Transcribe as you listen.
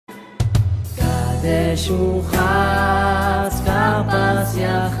Hi,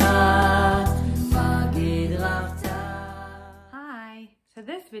 so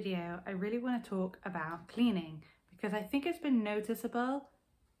this video I really want to talk about cleaning because I think it's been noticeable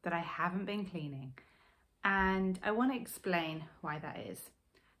that I haven't been cleaning, and I want to explain why that is.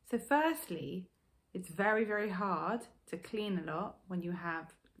 So firstly, it's very hard to clean a lot when you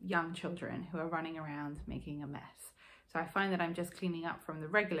have young children who are running around making a mess. So I find that I'm just cleaning up from the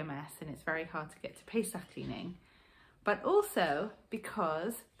regular mess and it's very hard to get to Pesach cleaning. But also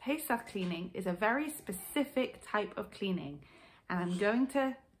because Pesach cleaning is a very specific type of cleaning, and I'm going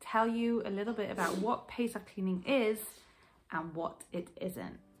to tell you a little bit about what Pesach cleaning is and what it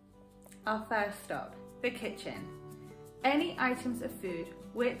isn't. Our first stop, the kitchen. Any items of food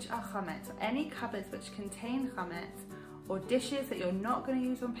which are chametz, or any cupboards which contain chametz, or dishes that you're not going to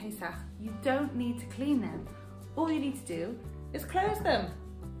use on Pesach, you don't need to clean them. All you need to do is close them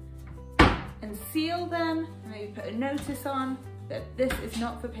and seal them, and maybe put a notice on that this is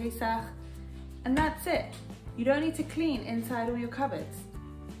not for Pesach, and that's it. You don't need to clean inside all your cupboards.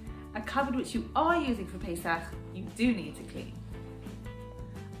 A cupboard which you are using for Pesach, you do need to clean.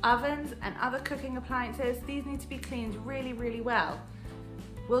 Ovens and other cooking appliances, these need to be cleaned really well.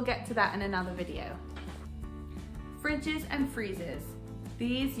 We'll get to that in another video. Fridges and freezers,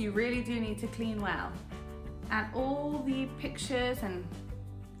 these you really do need to clean well. And all the pictures and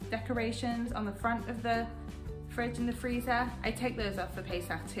decorations on the front of the fridge and the freezer, I take those off for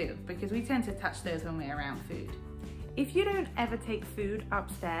Pesach too, because we tend to touch those when we're around food. If you don't ever take food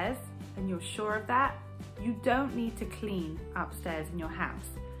upstairs and you're sure of that, you don't need to clean upstairs in your house.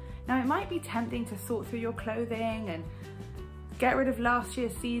 Now it might be tempting to sort through your clothing and get rid of last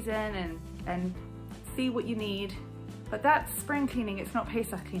year's season and see what you need, but that's spring cleaning, it's not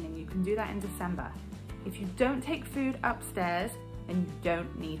Pesach cleaning. You can do that in December. If you don't take food upstairs, then you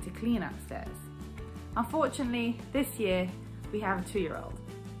don't need to clean upstairs. Unfortunately, this year we have a 2-year-old,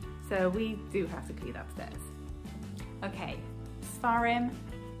 so we do have to clean upstairs. Okay, Sfarim,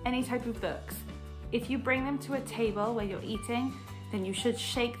 any type of books. If you bring them to a table where you're eating, then you should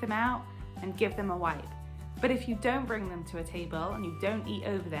shake them out and give them a wipe. But if you don't bring them to a table and you don't eat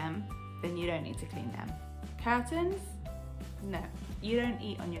over them, then you don't need to clean them. Curtains? No, you don't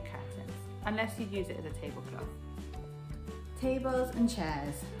eat on your curtains, unless you use it as a tablecloth. Tables and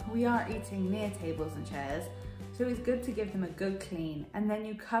chairs. We are eating near tables and chairs, so it's good to give them a good clean, and then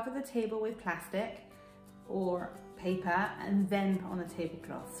you cover the table with plastic or paper and then put on the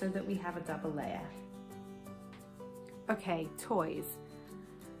tablecloth so that we have a double layer. Okay, toys.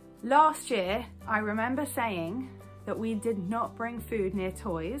 Last year, I remember saying that we did not bring food near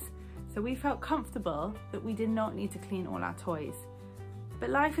toys, so we felt comfortable that we did not need to clean all our toys. But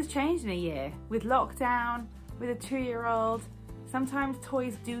life has changed in a year. With lockdown, with a 2-year-old, sometimes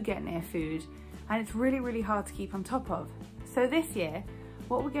toys do get near food, and it's really hard to keep on top of. So this year,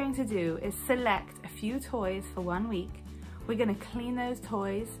 what we're going to do is select a few toys for 1 week. We're going to clean those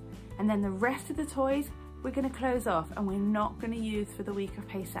toys, and then the rest of the toys we're going to close off and we're not going to use for the week of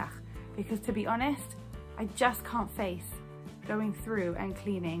Pesach, because to be honest, I just can't face going through and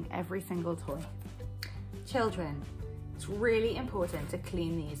cleaning every single toy. Children, it's really important to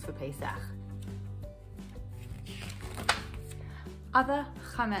clean these for Pesach. Other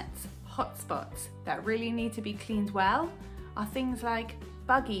chametz hotspots that really need to be cleaned well are things like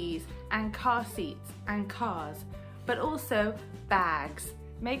buggies and car seats and cars, but also bags.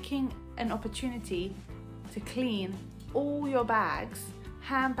 Making an opportunity to clean all your bags,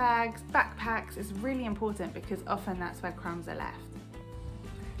 handbags, backpacks is really important, because often that's where crumbs are left.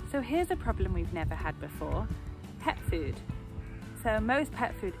 So here's a problem we've never had before: pet food. So most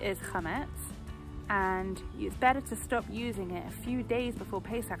pet food is chametz, and it's better to stop using it a few days before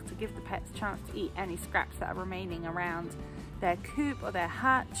Pesach to give the pets a chance to eat any scraps that are remaining around their coop or their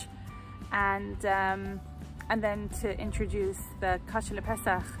hutch, and then to introduce the kosher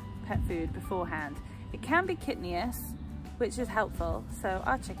Pesach pet food beforehand. It can be kitnius, which is helpful, so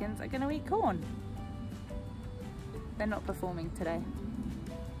our chickens are going to eat corn. They're not performing today.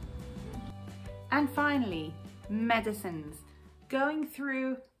 And finally, medicines. Going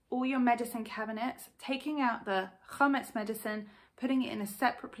through all your medicine cabinets, taking out the chametz medicine, putting it in a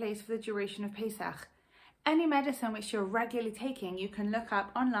separate place for the duration of Pesach. Any medicine which you're regularly taking, you can look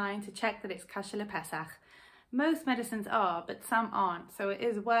up online to check that it's kosher Pesach. Most medicines are, but some aren't, so it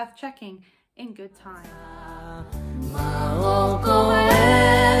is worth checking in good time.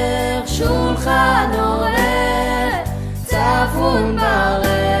 שולחן עורך, צפון